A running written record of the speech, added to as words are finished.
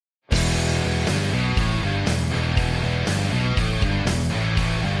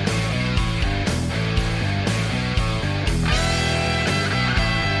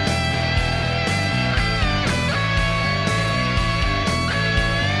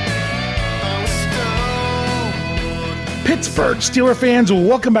Pittsburgh Steeler fans,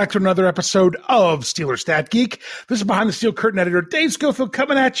 welcome back to another episode of Steeler Stat Geek. This is Behind the Steel Curtain editor Dave Schofield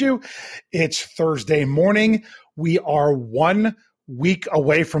coming at you. It's Thursday morning. We are 1 week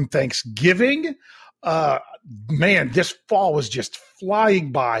away from Thanksgiving. Man, this fall was just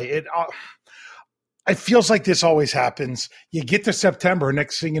flying by. It feels like this always happens. You get to September,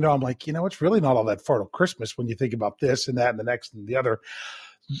 next thing you know, I'm like, it's really not all that far till Christmas when you think about this and that and the next and the other.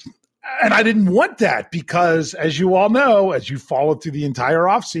 And I didn't want that because, as you all know, as you followed through the entire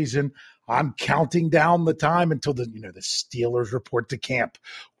offseason, I'm counting down the time until the Steelers report to camp.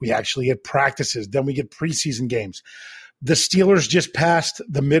 We actually get practices. Then we get preseason games. The Steelers just passed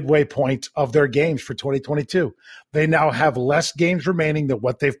the midway point of their games for 2022. They now have less games remaining than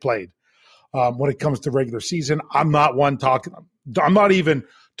what they've played. When it comes to regular season, I'm not even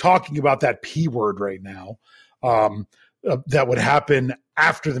talking about that P word right now. That would happen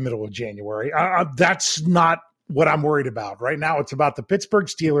after the middle of January. That's not what I'm worried about. Right now, it's about the Pittsburgh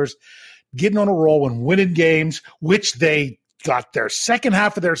Steelers getting on a roll and winning games, which they got their second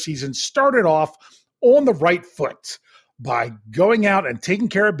half of their season started off on the right foot by going out and taking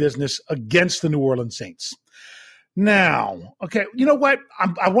care of business against the New Orleans Saints. Now, okay, you know what?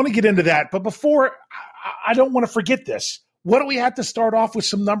 I want to get into that, but before, I don't want to forget this. What do we have to start off with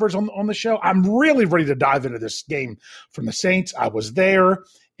some numbers on the show? I'm really ready to dive into this game from the Saints. I was there.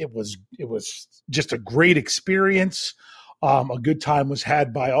 It was just a great experience. A good time was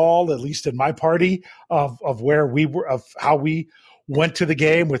had by all, at least in my party, of where we were, of how we went to the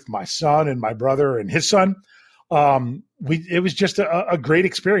game with my son and my brother and his son. It was just a great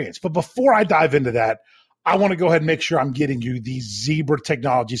experience. But before I dive into that, I want to go ahead and make sure I'm getting you the Zebra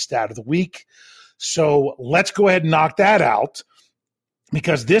Technology Stat of the Week. So let's go ahead and knock that out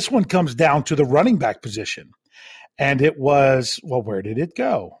because this one comes down to the running back position. And it was, well, where did it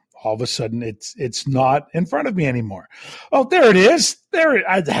go? All of a sudden, it's not in front of me anymore. Oh, there it is.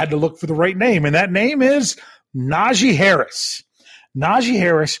 I had to look for the right name, and that name is Najee Harris. Najee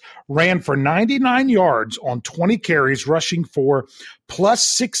Harris ran for 99 yards on 20 carries, rushing for plus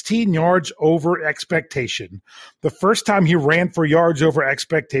 16 yards over expectation. The first time he ran for yards over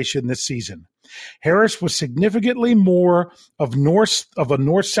expectation this season. Harris was significantly more of a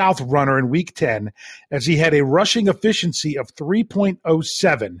north-south runner in Week 10 as he had a rushing efficiency of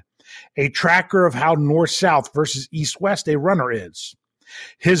 3.07, a tracker of how north-south versus east-west a runner is.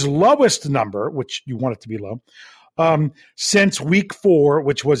 His lowest number, which you want it to be low, since Week 4,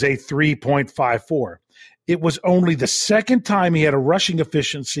 which was a 3.54. It was only the second time he had a rushing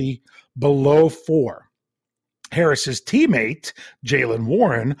efficiency below 4. Harris's teammate, Jaylen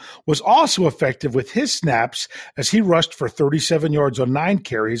Warren, was also effective with his snaps as he rushed for 37 yards on 9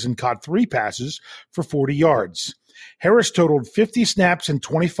 carries and caught 3 passes for 40 yards. Harris totaled 50 snaps and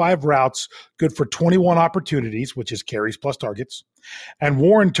 25 routes, good for 21 opportunities, which is carries plus targets. And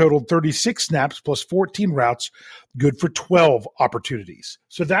Warren totaled 36 snaps plus 14 routes, good for 12 opportunities.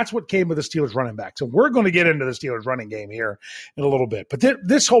 So that's what came with the Steelers running back. So we're going to get into the Steelers running game here in a little bit. But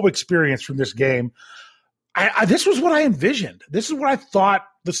this whole experience from this game, this was what I envisioned. This is what I thought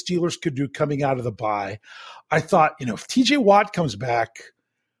the Steelers could do coming out of the bye. I thought, if TJ Watt comes back,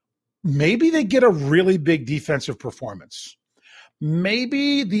 maybe they get a really big defensive performance.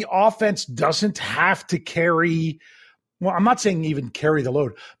 Maybe the offense doesn't have to carry – well, I'm not saying even carry the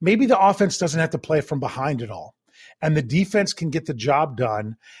load. Maybe the offense doesn't have to play from behind at all. And the defense can get the job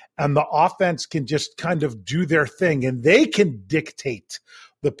done, and the offense can just kind of do their thing, and they can dictate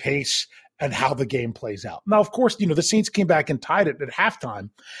the pace and how the game plays out. Now, of course, the Saints came back and tied it at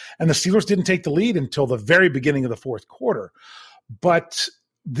halftime, and the Steelers didn't take the lead until the very beginning of the fourth quarter. But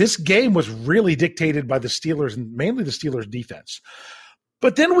this game was really dictated by the Steelers and mainly the Steelers defense.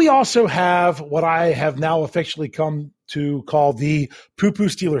 But then we also have what I have now officially come to call the poo-poo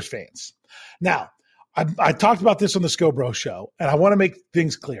Steelers fans. Now, I talked about this on the Scobro show, and I want to make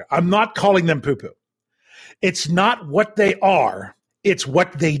things clear. I'm not calling them poo-poo. It's not what they are. It's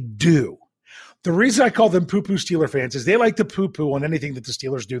what they do. The reason I call them poo-poo Steeler fans is they like to poo-poo on anything that the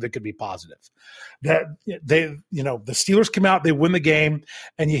Steelers do that could be positive. That the Steelers come out, they win the game,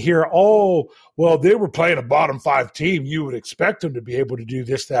 and you hear, oh, well, they were playing a bottom 5 team. You would expect them to be able to do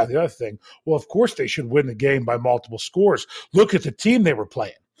this, that, the other thing. Well, of course they should win the game by multiple scores. Look at the team they were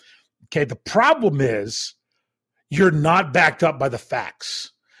playing. Okay, the problem is you're not backed up by the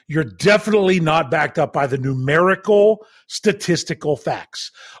facts. You're definitely not backed up by the numerical, statistical facts.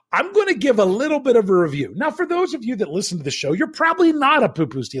 I'm going to give a little bit of a review. Now, for those of you that listen to the show, you're probably not a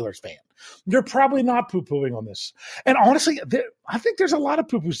poo-poo Steelers fan. You're probably not poo-pooing on this. And honestly, I think there's a lot of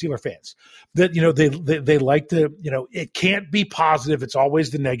poo-poo Steeler fans that, they like to, it can't be positive. It's always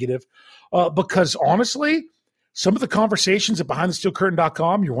the negative. Because honestly, some of the conversations at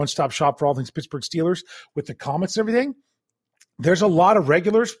BehindTheSteelCurtain.com, your one-stop shop for all things Pittsburgh Steelers, with the comments and everything, there's a lot of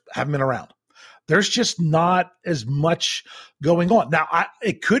regulars haven't been around. There's just not as much going on. Now,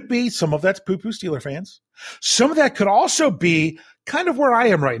 it could be some of that's poo-poo Steeler fans. Some of that could also be kind of where I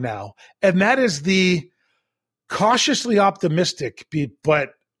am right now, and that is the cautiously optimistic,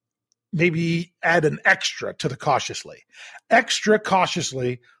 but maybe add an extra to the cautiously. Extra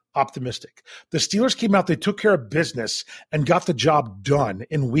cautiously optimistic. The Steelers came out, they took care of business and got the job done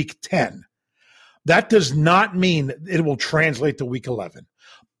in Week 10. That does not mean it will translate to Week 11.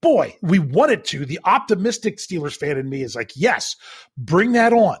 Boy, we want it to. The optimistic Steelers fan in me is like, yes, bring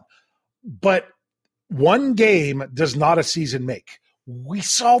that on. But one game does not a season make. We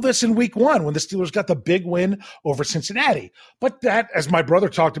saw this in Week 1 when the Steelers got the big win over Cincinnati. But that, as my brother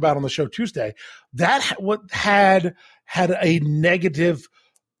talked about on the show Tuesday, that had a negative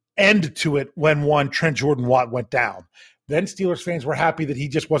end to it when one Trent Jordan Watt went down. Then Steelers fans were happy that he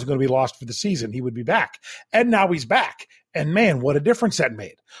just wasn't going to be lost for the season. He would be back. And now he's back. And man, what a difference that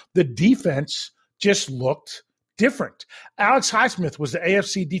made. The defense just looked different. Alex Highsmith was the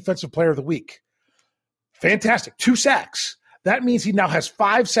AFC Defensive Player of the Week. Fantastic. 2 sacks. That means he now has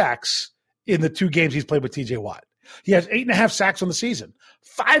 5 sacks in the 2 games he's played with TJ Watt. He has 8.5 sacks on the season.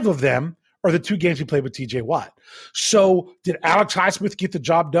 5 of them are the 2 games he played with TJ Watt. So did Alex Highsmith get the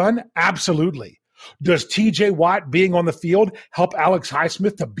job done? Absolutely. Does TJ Watt being on the field help Alex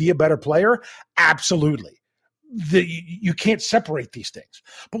Highsmith to be a better player? Absolutely. You can't separate these things.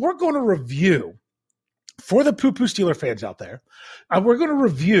 But we're going to review, for the poo-poo Steeler fans out there, we're going to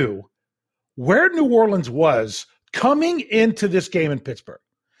review where New Orleans was coming into this game in Pittsburgh.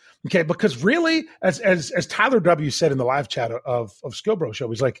 Okay, because really, as Tyler W. said in the live chat of Skilbro Show,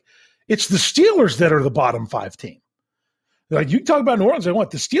 he's like, it's the Steelers that are the bottom 5 team. Like, you talk about New Orleans, I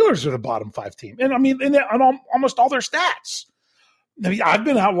want the Steelers are the bottom 5 team. And I mean, on almost all their stats. I mean, I've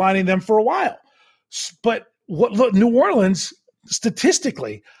been outlining them for a while. But look, New Orleans,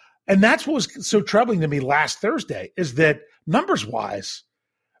 statistically, and that's what was so troubling to me last Thursday, is that numbers-wise,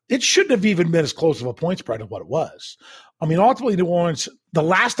 it shouldn't have even been as close of a point spread as what it was. I mean, ultimately, New Orleans, the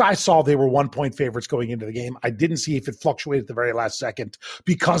last I saw, they were 1-point favorites going into the game. I didn't see if it fluctuated at the very last second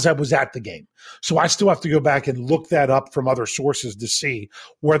because I was at the game. So I still have to go back and look that up from other sources to see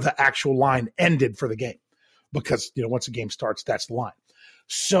where the actual line ended for the game. Because, once the game starts, that's the line.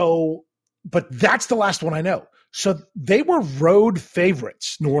 So, but that's the last one I know. So they were road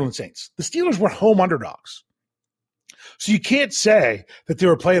favorites, New Orleans Saints. The Steelers were home underdogs. So you can't say that they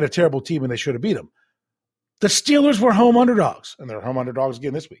were playing a terrible team and they should have beat them. The Steelers were home underdogs, and they're home underdogs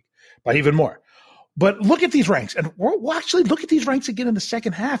again this week by even more. But look at these ranks, and we'll actually look at these ranks again in the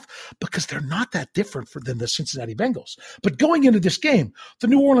second half because they're not that different than the Cincinnati Bengals. But going into this game, the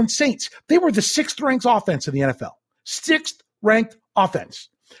New Orleans Saints, they were the 6th-ranked offense in the NFL. 6th-ranked offense.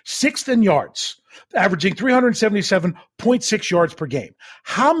 6th in yards, averaging 377.6 yards per game.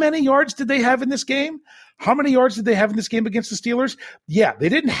 How many yards did they have in this game? How many yards did they have in this game against the Steelers? Yeah, they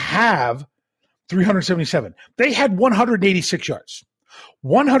didn't have 377. They had 186 yards.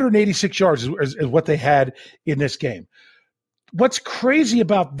 186 yards is what they had in this game. What's crazy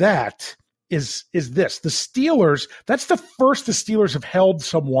about that is this. The Steelers, that's the first the Steelers have held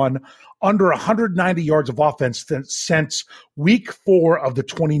someone under 190 yards of offense since week 4 of the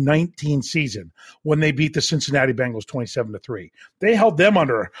 2019 season when they beat the Cincinnati Bengals 27-3. They held them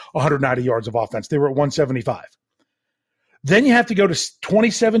under 190 yards of offense. They were at 175. Then you have to go to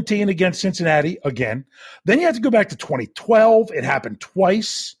 2017 against Cincinnati again. Then you have to go back to 2012. It happened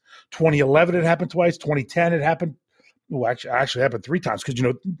twice. 2011, it happened twice. 2010, it happened. Well, actually happened 3 times because,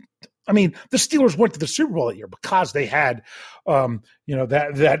 the Steelers went to the Super Bowl that year because they had,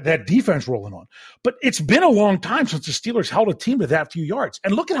 that defense rolling on. But it's been a long time since the Steelers held a team to that few yards.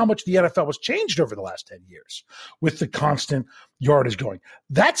 And look at how much the NFL has changed over the last 10 years with the constant yardage going.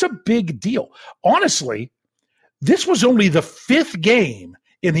 That's a big deal. Honestly, this was only the 5th game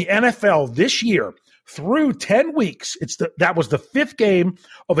in the NFL this year through 10 weeks. That was the 5th game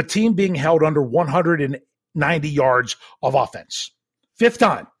of a team being held under 190 yards of offense. 5th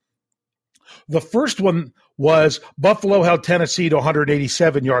time. The first one was Buffalo held Tennessee to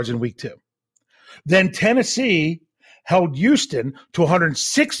 187 yards in week 2. Then Tennessee held Houston to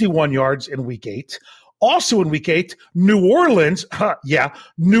 161 yards in week 8. Also in week 8, New Orleans,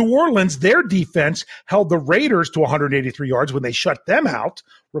 their defense held the Raiders to 183 yards when they shut them out.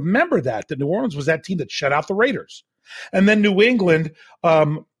 Remember that New Orleans was that team that shut out the Raiders. And then New England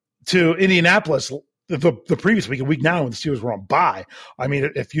to Indianapolis the previous week, a week now when the Steelers were on bye. I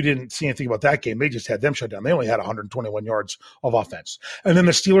mean, if you didn't see anything about that game, they just had them shut down. They only had 121 yards of offense. And then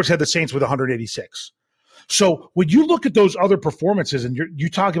the Steelers had the Saints with 186. So when you look at those other performances and you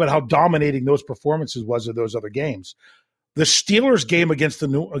talk about how dominating those performances was of those other games, the Steelers game against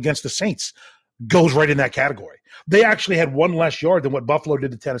the Saints goes right in that category. They actually had one less yard than what Buffalo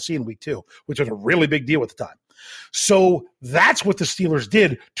did to Tennessee in week 2, which was a really big deal at the time. So that's what the Steelers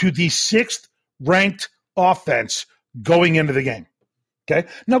did to the 6th ranked offense going into the game. Okay.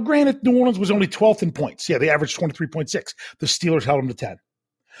 Now, granted, New Orleans was only 12th in points. Yeah, they averaged 23.6. The Steelers held them to 10.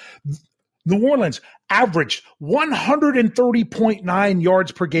 New Orleans averaged 130.9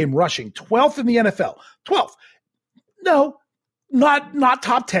 yards per game rushing, 12th in the NFL. 12th. No, not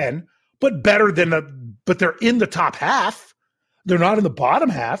top 10, but better than but they're in the top half. They're not in the bottom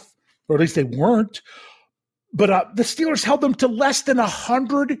half, or at least they weren't. But the Steelers held them to less than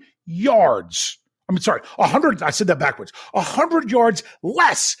 100 yards. 100. I said that backwards. 100 yards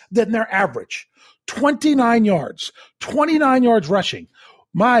less than their average. 29 yards rushing.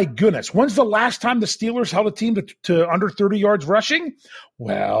 My goodness. When's the last time the Steelers held a team to under 30 yards rushing?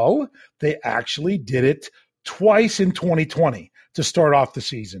 Well, they actually did it twice in 2020 to start off the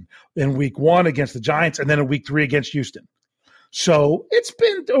season. In week 1 against the Giants and then in week 3 against Houston. So it's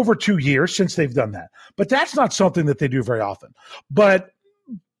been over 2 years since they've done that. But that's not something that they do very often. But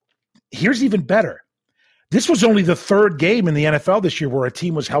here's even better. This was only the 3rd game in the NFL this year where a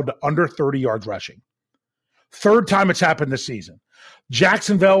team was held to under 30 yards rushing. 3rd time it's happened this season.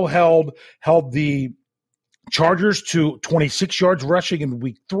 Jacksonville held the Chargers to 26 yards rushing in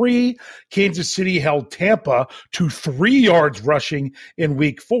week 3. Kansas City held Tampa to 3 yards rushing in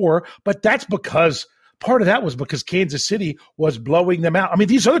week 4. But that's because part of that was because Kansas City was blowing them out. I mean,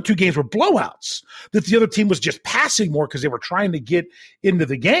 these other 2 games were blowouts that the other team was just passing more because they were trying to get into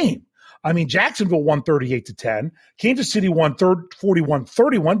the game. I mean, Jacksonville won 38-10. Kansas City won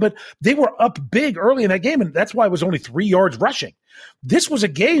 41-31, but they were up big early in that game, and that's why it was only 3 yards rushing. This was a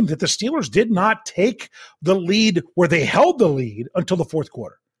game that the Steelers did not take the lead where they held the lead until the 4th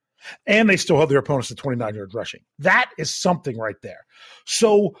quarter. And they still held their opponents to 29 yards rushing. That is something right there.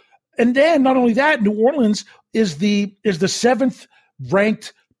 So, and then not only that, New Orleans is the 7th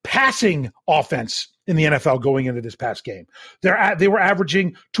ranked passing offense in the NFL going into this past game. They were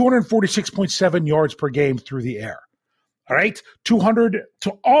averaging 246.7 yards per game through the air. All right? 200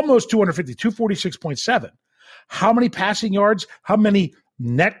 to almost 250, 246.7. How many passing yards? How many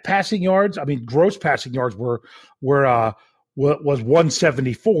net passing yards? I mean, gross passing yards was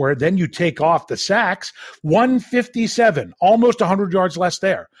 174. Then you take off the sacks, 157, almost 100 yards less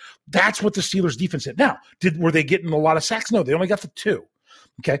there. That's what the Steelers defense did. Now, were they getting a lot of sacks? No, they only got the 2.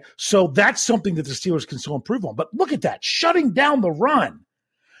 Okay, so that's something that the Steelers can still improve on. But look at that, shutting down the run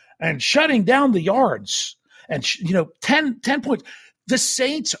and shutting down the yards and, 10 points. The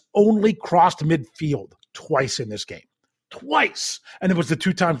Saints only crossed midfield twice in this game. Twice. And it was the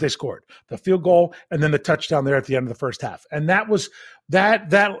 2 times they scored, the field goal and then the touchdown there at the end of the first half. And that was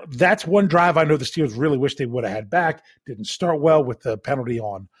that's one drive I know the Steelers really wish they would have had back. Didn't start well with the penalty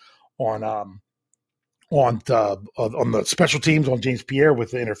on the special teams on James Pierre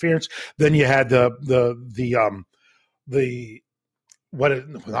with the interference. Then you had not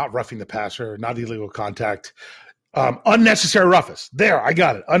roughing the passer, not illegal contact, unnecessary roughness. There, I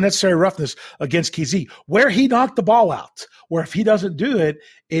got it. Unnecessary roughness against Kizzy, where he knocked the ball out. Where if he doesn't do it,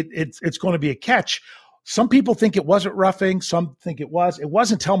 it's going to be a catch. Some people think it wasn't roughing. Some think it was. It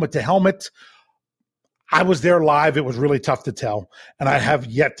wasn't helmet to helmet. I was there live. It was really tough to tell, and I have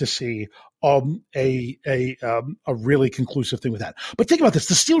yet to see a really conclusive thing with that. But think about this.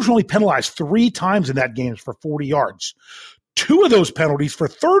 The Steelers were only penalized 3 times in that game for 40 yards. 2 of those penalties for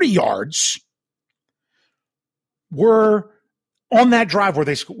 30 yards were on that drive where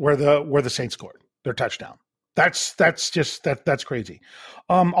the Saints scored their touchdown. That's crazy.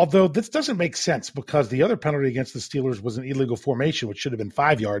 Although this doesn't make sense because the other penalty against the Steelers was an illegal formation, which should have been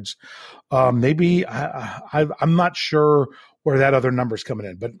 5 yards. Maybe I'm not sure where that other number's coming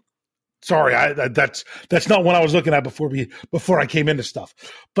in, but sorry, that's not what I was looking at before I came into stuff.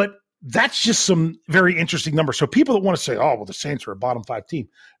 But that's just some very interesting numbers. So people that want to say, oh, well, the Saints are a bottom 5 team.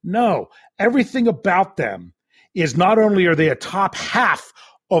 No, everything about them is not only are they a top half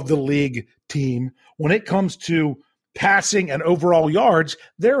of the league team, when it comes to passing and overall yards,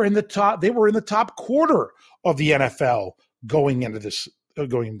 they were in the top quarter of the NFL going into this.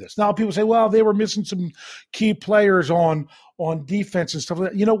 Now people say, well, they were missing some key players on defense and stuff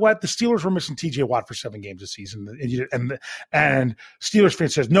like that. You know what? The Steelers were missing TJ Watt for 7 games this season. And Steelers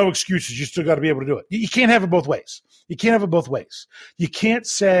fans says, no excuses. You still got to be able to do it. You can't have it both ways. You can't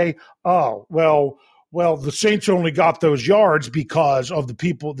say, oh, well, well, the Saints only got those yards because of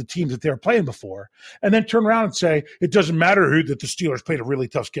the teams that they were playing before, and then turn around and say it doesn't matter that the Steelers played a really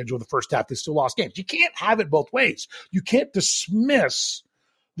tough schedule in the first half. They still lost games. You can't have it both ways. You can't dismiss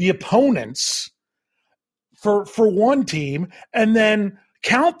the opponents for one team and then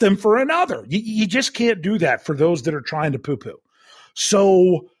count them for another. You just can't do that for those that are trying to poo-poo.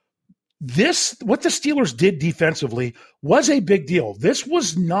 So what the Steelers did defensively was a big deal. This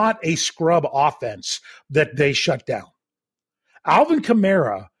was not a scrub offense that they shut down. Alvin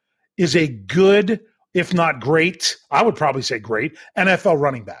Kamara is a good, if not great, I would probably say great, NFL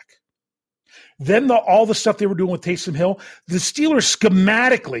running back. Then all the stuff they were doing with Taysom Hill, the Steelers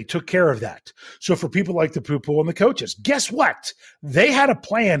schematically took care of that. So for people like the poo-poo and the coaches, guess what? They had a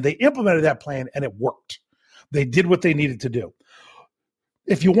plan. They implemented that plan, and it worked. They did what they needed to do.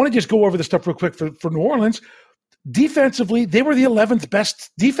 If you want to just go over the stuff real quick for New Orleans, defensively, they were the 11th best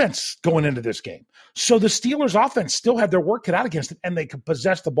defense going into this game. So the Steelers offense still had their work cut out against it, and they could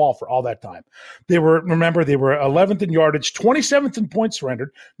possess the ball for all that time. They were 11th in yardage, 27th in points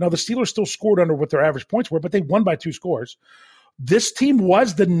surrendered. Now, the Steelers still scored under what their average points were, but they won by 2 scores. This team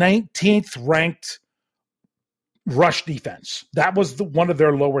was the 19th ranked rush defense. That was one of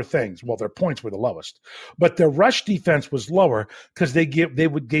their lower things. Well, their points were the lowest, but their rush defense was lower because they gave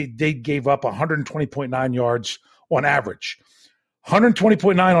up 120.9 yards on average.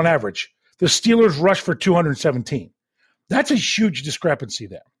 120.9 on average. The Steelers rushed for 217. That's a huge discrepancy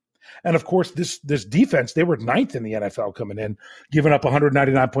there. And of course, this defense, they were 9th in the NFL coming in, giving up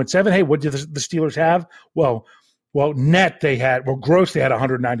 199.7. Hey, what did the Steelers have? Well, gross they had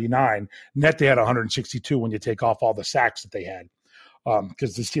 199. Net they had 162 when you take off all the sacks that they had,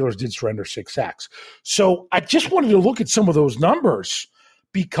 because the Steelers did surrender 6 sacks. So I just wanted to look at some of those numbers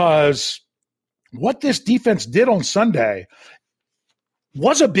because what this defense did on Sunday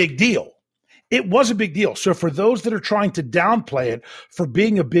was a big deal. It was a big deal. So for those that are trying to downplay it for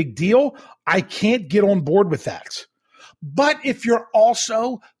being a big deal, I can't get on board with that. But if you're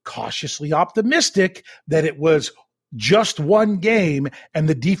also cautiously optimistic that it was just one game and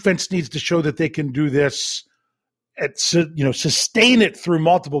the defense needs to show that they can do this, sustain it through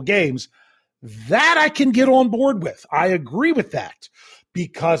multiple games, that I can get on board with. I agree with that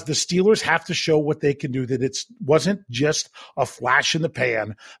because the Steelers have to show what they can do, that it wasn't just a flash in the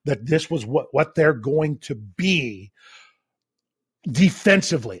pan, that this was what they're going to be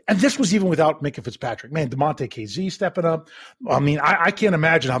defensively. And this was even without Minka Fitzpatrick. Man, DeMonte KZ stepping up. I mean, I can't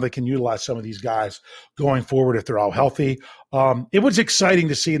imagine how they can utilize some of these guys going forward if they're all healthy. It was exciting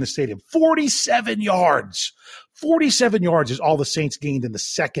to see in the stadium. 47 yards. 47 yards is all the Saints gained in the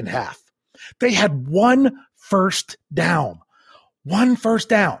second half. They had 1 first down. 1 first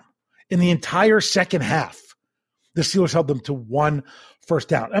down in the entire second half. The Steelers held them to 1 first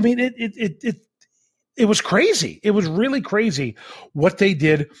down. I mean, it was crazy. It was really crazy what they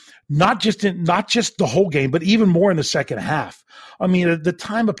did, not just the whole game, but even more in the second half. I mean, the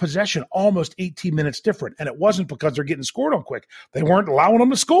time of possession, almost 18 minutes different. And it wasn't because they're getting scored on quick. They weren't allowing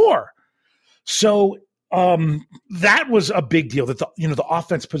them to score. So that was a big deal, that the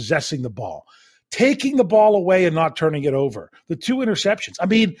offense possessing the ball, taking the ball away and not turning it over. The 2 interceptions. I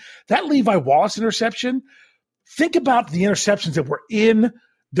mean, that Levi Wallace interception, think about the interceptions that were in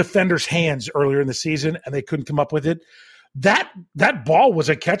defenders' hands earlier in the season and they couldn't come up with it. That ball was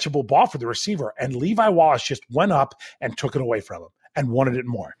a catchable ball for the receiver, and Levi Wallace just went up and took it away from him and wanted it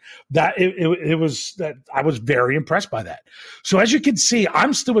more. It was I was very impressed by that. So as you can see,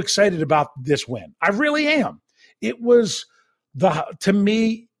 I'm still excited about this win. I really am. It was to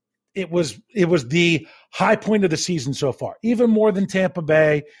me, it was the high point of the season so far, even more than Tampa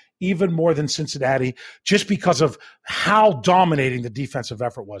Bay, even more than Cincinnati, just because of how dominating the defensive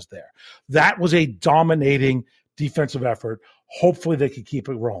effort was there. That was a dominating defensive effort. Hopefully they can keep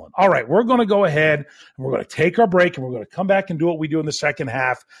it rolling. All right, we're going to go ahead and we're going to take our break and we're going to come back and do what we do in the second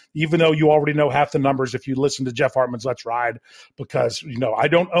half, even though you already know half the numbers if you listen to Jeff Hartman's Let's Ride, because, I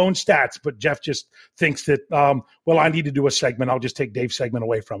don't own stats, but Jeff just thinks that, I need to do a segment. I'll just take Dave's segment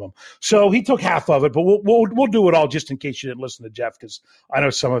away from him. So he took half of it, but we'll do it all just in case you didn't listen to Jeff, because I know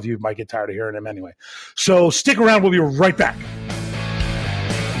some of you might get tired of hearing him anyway. So stick around. We'll be right back.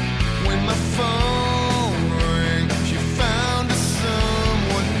 When my phone rings, you found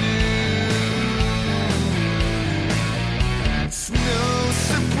someone new. It's no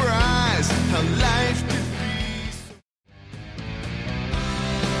surprise how life could be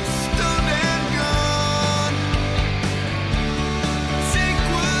stoned and gone. Take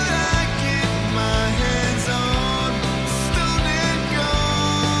what I get my hands on. Stoned and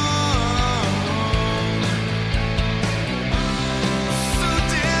gone. So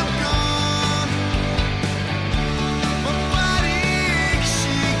damn gone.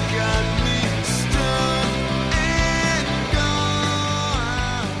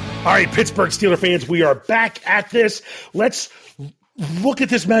 All right, Pittsburgh Steelers fans, we are back at this. Let's look at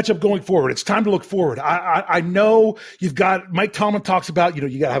this matchup going forward. It's time to look forward. I know you've got Mike Tomlin talks about,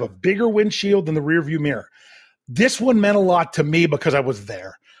 you got to have a bigger windshield than the rearview mirror. This one meant a lot to me because I was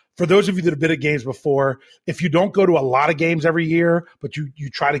there. For those of you that have been at games before, if you don't go to a lot of games every year, but you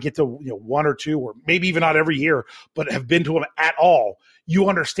try to get to one or two, or maybe even not every year, but have been to them at all, you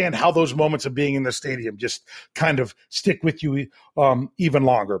understand how those moments of being in the stadium just kind of stick with you even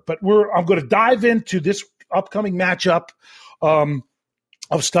longer. But I'm going to dive into this upcoming matchup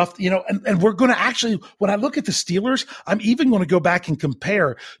of stuff, and we're going to actually, when I look at the Steelers, I'm even going to go back and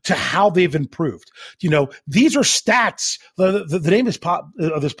compare to how they've improved. These are stats. The name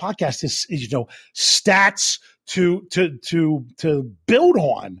of this podcast is stats to build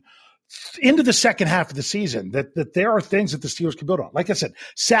on into the second half of the season, that there are things that the Steelers can build on. Like I said,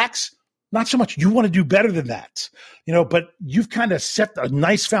 sacks, not so much. You want to do better than that, but you've kind of set a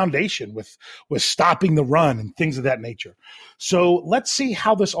nice foundation with stopping the run and things of that nature. So let's see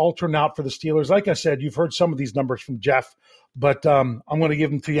how this all turned out for the Steelers. Like I said, you've heard some of these numbers from Jeff, but I'm going to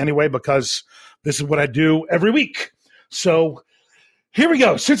give them to you anyway because this is what I do every week. So here we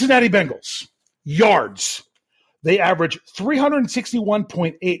go. Cincinnati Bengals, yards. They average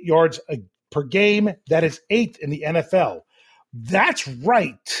 361.8 yards per game. That is 8th in the NFL. That's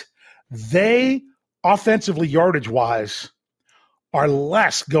right. They, offensively, yardage-wise, are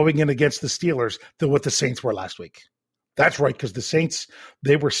less going in against the Steelers than what the Saints were last week. That's right, because the Saints,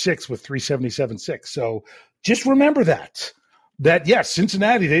 they were 6th with 377.6. So just remember that yes,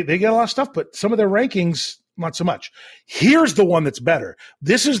 Cincinnati, they get a lot of stuff, but some of their rankings, not so much. Here's the one that's better.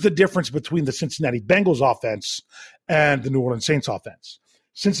 This is the difference between the Cincinnati Bengals offense and the New Orleans Saints offense.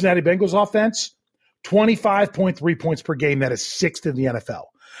 Cincinnati Bengals offense, 25.3 points per game. That is 6th in the NFL.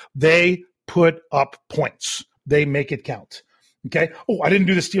 They put up points. They make it count. Okay. Oh, I didn't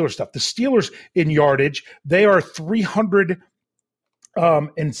do the Steelers stuff. The Steelers in yardage, they are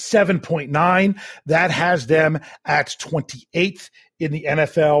 307.9. That has them at 28th in the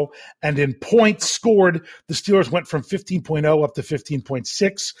NFL. And in points scored, the Steelers went from 15.0 up to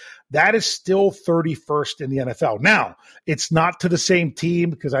 15.6. That is still 31st in the NFL. Now, it's not to the same team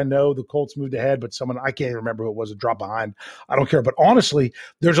because I know the Colts moved ahead, but I can't even remember who it was, a drop behind. I don't care. But honestly,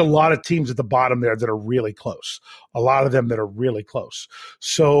 there's a lot of teams at the bottom there that are really close. A lot of them that are really close.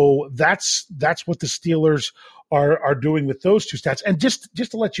 So that's what the Steelers are doing with those two stats. And just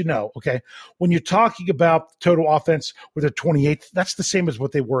to let you know, okay, when you're talking about total offense with a 28th, that's the same as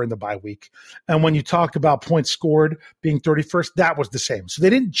what they were in the bye week. And when you talk about points scored being 31st, that was the same. So they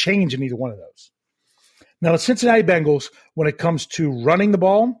didn't change in either one of those. Now, the Cincinnati Bengals, when it comes to running the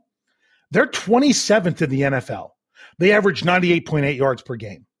ball, they're 27th in the NFL. They average 98.8 yards per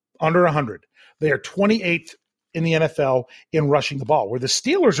game, under 100. They are 28th in the NFL in rushing the ball, where the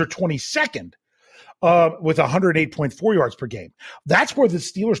Steelers are 22nd. With 108.4 yards per game. That's where the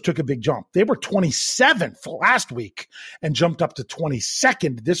Steelers took a big jump. They were 27th last week and jumped up to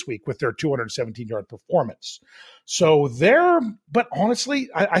 22nd this week with their 217-yard performance. So but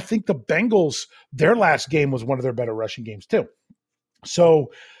honestly, I think the Bengals, their last game was one of their better rushing games too.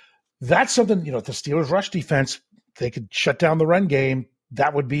 So that's something, the Steelers rush defense, they could shut down the run game.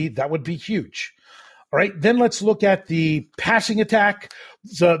 That would be huge. All right, then let's look at the passing attack.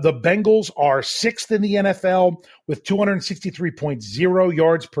 The Bengals are 6th in the NFL with 263.0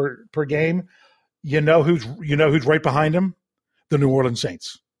 yards per game. You know who's right behind them? The New Orleans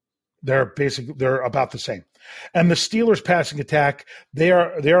Saints. They're about the same. And the Steelers passing attack, they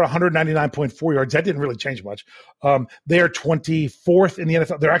are 199.4 yards. That didn't really change much. They are 24th in the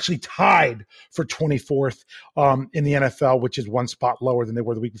NFL. They're actually tied for 24th in the NFL, which is one spot lower than they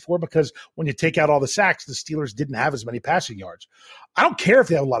were the week before, because when you take out all the sacks, the Steelers didn't have as many passing yards. I don't care if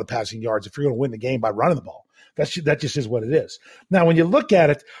they have a lot of passing yards if you're going to win the game by running the ball. That just is what it is. Now, when you look at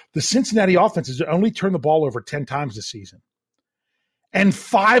it, the Cincinnati offense has only turned the ball over 10 times this season. And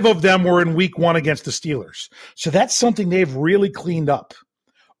 5 of them were in week 1 against the Steelers. So that's something they've really cleaned up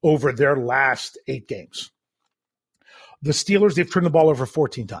over their last 8 games. The Steelers, they've turned the ball over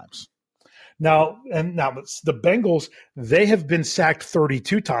 14 times. Now the Bengals, they have been sacked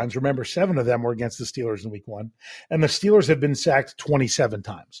 32 times. Remember, 7 of them were against the Steelers in week 1. And the Steelers have been sacked 27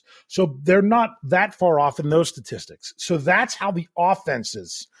 times. So they're not that far off in those statistics. So that's how the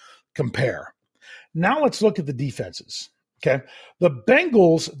offenses compare. Now let's look at the defenses. Okay. The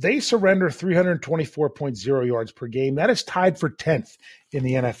Bengals, they surrender 324.0 yards per game. That is tied for 10th in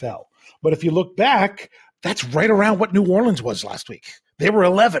the NFL. But if you look back, that's right around what New Orleans was last week. They were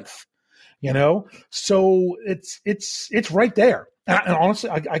 11th. So it's right there. And honestly,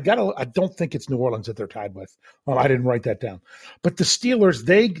 I don't think it's New Orleans that they're tied with. Well, I didn't write that down. But the Steelers,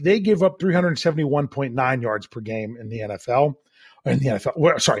 they give up 371.9 yards per game in the NFL.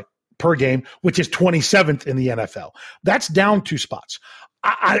 Per game, which is 27th in the NFL. That's down 2 spots.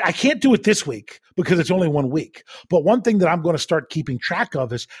 I can't do it this week because it's only 1 week. But one thing that I'm going to start keeping track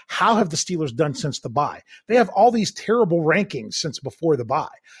of is how have the Steelers done since the bye? They have all these terrible rankings since before the bye.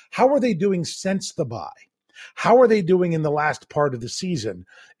 How are they doing since the bye? How are they doing in the last part of the season?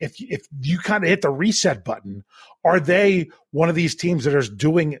 If you kind of hit the reset button, are they one of these teams that are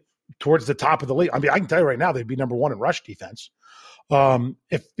doing towards the top of the league? I mean, I can tell you right now, they'd be number 1 in rush defense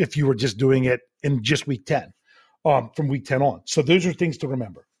if you were just doing it in just week 10. From week 10 on. So those are things to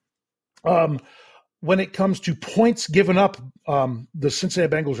remember. When it comes to points given up, the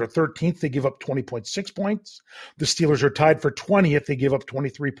Cincinnati Bengals are 13th. They give up 20.6 points. The Steelers are tied for 20th. They give up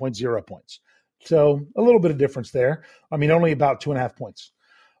 23.0 points. So a little bit of difference there. I mean, only about 2.5 points.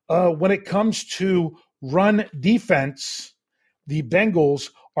 When it comes to run defense, the Bengals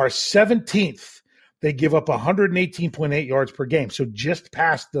are 17th. They give up 118.8 yards per game, so just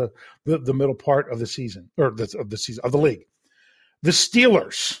past the middle part of the season of the league. The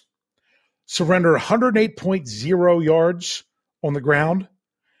Steelers surrender 108.0 yards on the ground.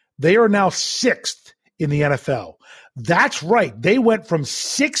 They are now 6th in the NFL. That's right. They went from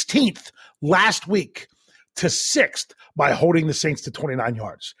 16th last week to 6th by holding the Saints to 29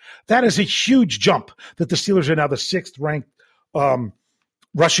 yards. That is a huge jump that the Steelers are now the 6th ranked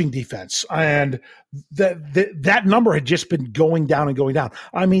rushing defense, and that number had just been going down and going down.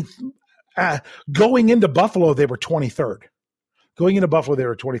 I mean, going into Buffalo, they were 23rd. Going into Buffalo, they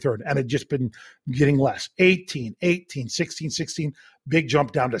were 23rd, and it just been getting less. 18, 16, big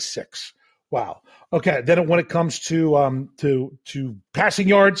jump down to 6. Wow. Okay. Then when it comes to passing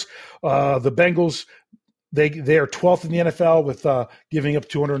yards, the Bengals, they are 12th in the NFL with giving up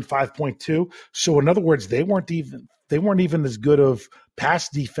 205.2. So in other words, they weren't even as good of pass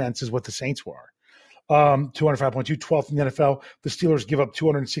defense as what the Saints were. 205.2, 12th in the NFL. The Steelers give up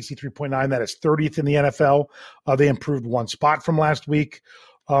 263.9. That is 30th in the NFL. They improved 1 spot from last week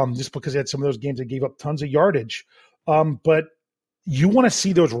just because they had some of those games that gave up tons of yardage. But you want to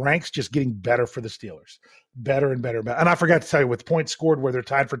see those ranks just getting better for the Steelers. Better and better and better. And I forgot to tell you, with points scored where they're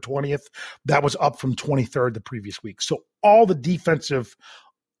tied for 20th, that was up from 23rd the previous week. So all the defensive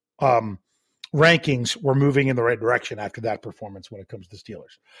rankings were moving in the right direction after that performance when it comes to the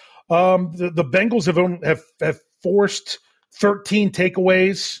Steelers. The Bengals have forced 13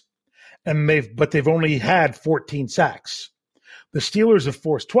 takeaways, but they've only had 14 sacks. The Steelers have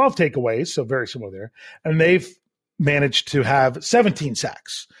forced 12 takeaways, so very similar there, and they've managed to have 17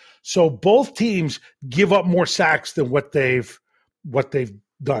 sacks. So both teams give up more sacks than what they've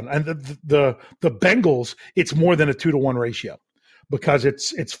done. And the Bengals, it's more than a 2-to-1 ratio, because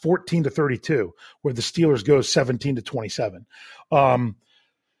it's 14 to 32, where the Steelers go 17 to 27.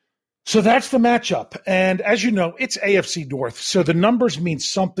 So that's the matchup. And as you know, it's AFC North. So the numbers mean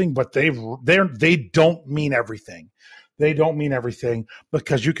something, but they don't mean everything. They don't mean everything,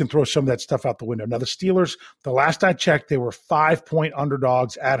 because you can throw some of that stuff out the window. Now, the Steelers, the last I checked, they were 5-point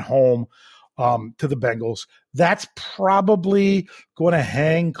underdogs at home to the Bengals. That's probably going to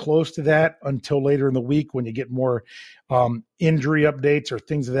hang close to that until later in the week when you get more injury updates or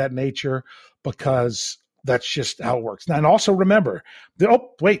things of that nature, because that's just how it works. Now, and also remember,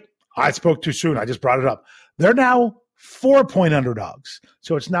 I spoke too soon. I just brought it up. They're now 4-point underdogs.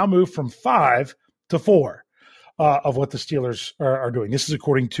 So it's now moved from 5 to 4 of what the Steelers are doing. This is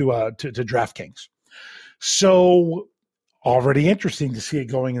according to DraftKings. So already interesting to see it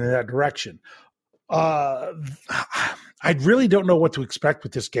going in that direction. I really don't know what to expect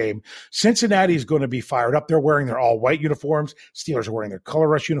with this game. Cincinnati is going to be fired up. They're wearing their all-white uniforms. Steelers are wearing their color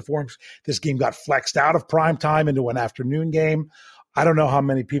rush uniforms. This game got flexed out of prime time into an afternoon game. I don't know how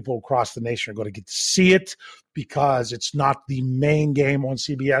many people across the nation are going to get to see it, because it's not the main game on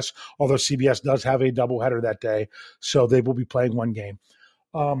CBS, although CBS does have a doubleheader that day, so they will be playing one game.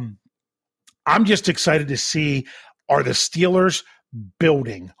 I'm just excited to see, are the Steelers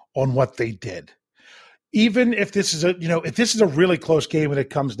building on what they did? Even if this is a really close game and it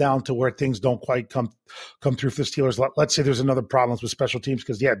comes down to where things don't quite come through for the Steelers, let's say there's another problems with special teams,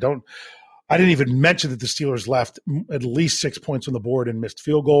 because I didn't even mention that the Steelers left at least 6 points on the board and missed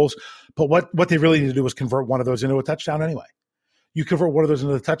field goals. But what they really need to do is convert one of those into a touchdown anyway. You convert one of those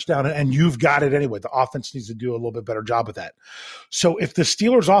into a touchdown, and you've got it anyway. The offense needs to do a little bit better job of that. So if the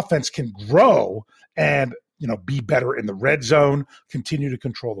Steelers offense can grow and be better in the red zone, continue to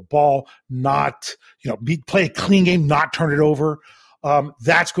control the ball, not play a clean game, not turn it over,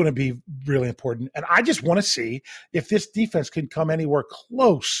 That's going to be really important. And I just want to see if this defense can come anywhere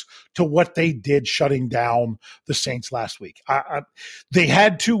close to what they did shutting down the Saints last week. They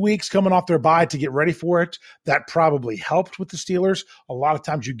had 2 weeks coming off their bye to get ready for it. That probably helped with the Steelers. A lot of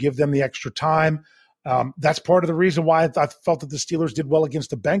times you give them the extra time. That's part of the reason why I felt that the Steelers did well against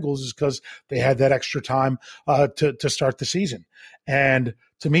the Bengals is because they had that extra time to start the season. And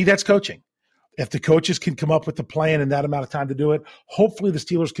to me, that's coaching. If the coaches can come up with the plan in that amount of time to do it, hopefully the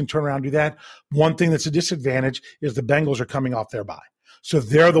Steelers can turn around and do that. One thing that's a disadvantage is the Bengals are coming off their bye. So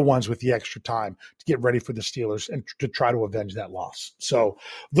they're the ones with the extra time to get ready for the Steelers and to try to avenge that loss. So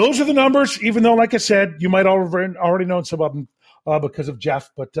those are the numbers, even though, like I said, you might already know some of them because of Jeff.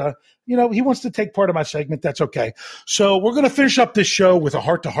 But, he wants to take part of my segment. That's okay. So we're going to finish up this show with a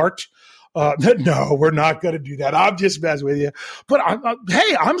heart-to-heart. No, we're not going to do that. I'm just messing with you. But,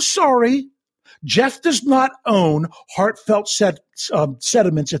 hey, I'm sorry. Jeff does not own heartfelt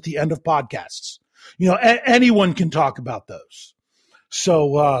sentiments at the end of podcasts. Anyone can talk about those.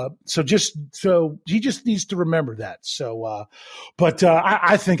 So he just needs to remember that. But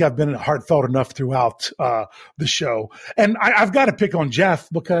I think I've been heartfelt enough throughout the show, and I've got to pick on Jeff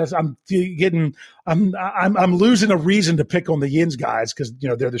because I'm losing a reason to pick on the Yins guys because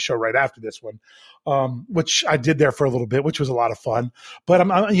they're the show right after this one, which I did there for a little bit, which was a lot of fun. But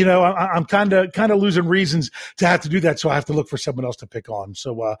I'm kind of losing reasons to have to do that, so I have to look for someone else to pick on.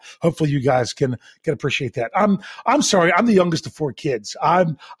 So hopefully you guys can appreciate that. I'm sorry, I'm the youngest of 4 kids. I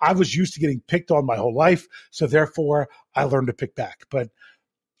was used to getting picked on my whole life, so therefore I learned to pick back. But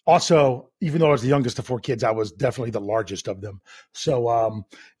also, even though I was the youngest of 4 kids, I was definitely the largest of them. So,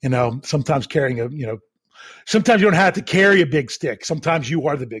 sometimes sometimes you don't have to carry a big stick. Sometimes you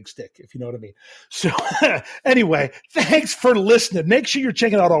are the big stick, if you know what I mean. So anyway, thanks for listening. Make sure you're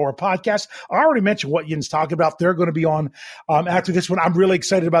checking out all our podcasts. I already mentioned what Yin's talking about. They're going to be on after this one. I'm really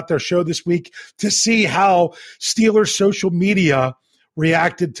excited about their show this week to see how Steelers social media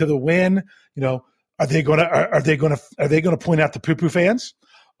reacted to the win. Are they going to point out the poo-poo fans?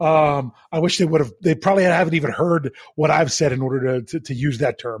 I wish they would have. They probably haven't even heard what I've said in order to use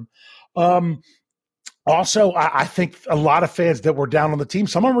that term. Also, I think a lot of fans that were down on the team,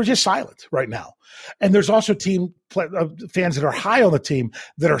 some of them are just silent right now. And there's also fans that are high on the team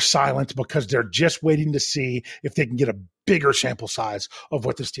that are silent because they're just waiting to see if they can get a bigger sample size of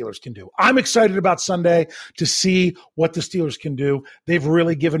what the Steelers can do. I'm excited about Sunday to see what the Steelers can do. They've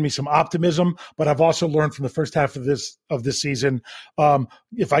really given me some optimism, but I've also learned from the first half of this season,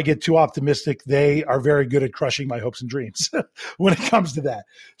 if I get too optimistic, they are very good at crushing my hopes and dreams when it comes to that.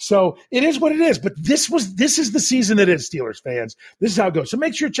 So it is what it is, but this is the season that is, Steelers fans. This is how it goes. So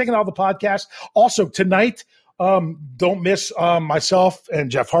make sure you're checking out all the podcasts. Also tonight, don't miss myself and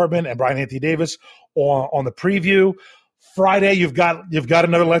Jeff Hartman and Brian Anthony Davis on the preview. Friday, you've got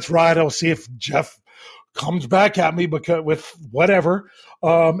another Let's Ride. I'll see if Jeff comes back at me with whatever.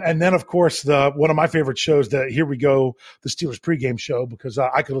 And then, of course, one of my favorite shows, the Here We Go, the Steelers pregame show, because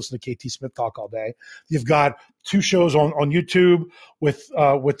I could listen to KT Smith talk all day. You've got 2 shows on YouTube with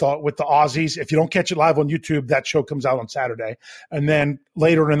the Aussies. If you don't catch it live on YouTube, that show comes out on Saturday. And then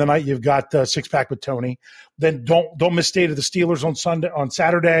later in the night, you've got Six Pack with Tony. Then don't miss State of the Steelers on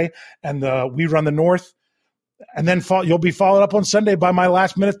Saturday, and We Run the North. And then you'll be followed up on Sunday by my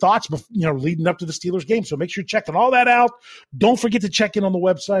last-minute thoughts, leading up to the Steelers game. So make sure you're checking all that out. Don't forget to check in on the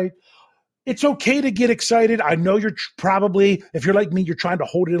website. It's okay to get excited. I know you're probably, if you're like me, you're trying to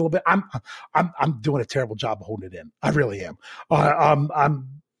hold it a little bit. I'm doing a terrible job of holding it in. I really am.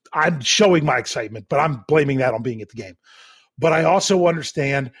 I'm showing my excitement, but I'm blaming that on being at the game. But I also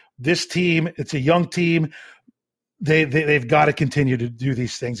understand this team. It's a young team. They've got to continue to do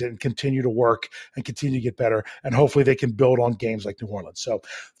these things and continue to work and continue to get better. And hopefully they can build on games like New Orleans. So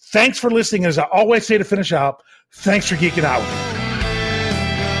thanks for listening. As I always say to finish out, thanks for geeking out with me.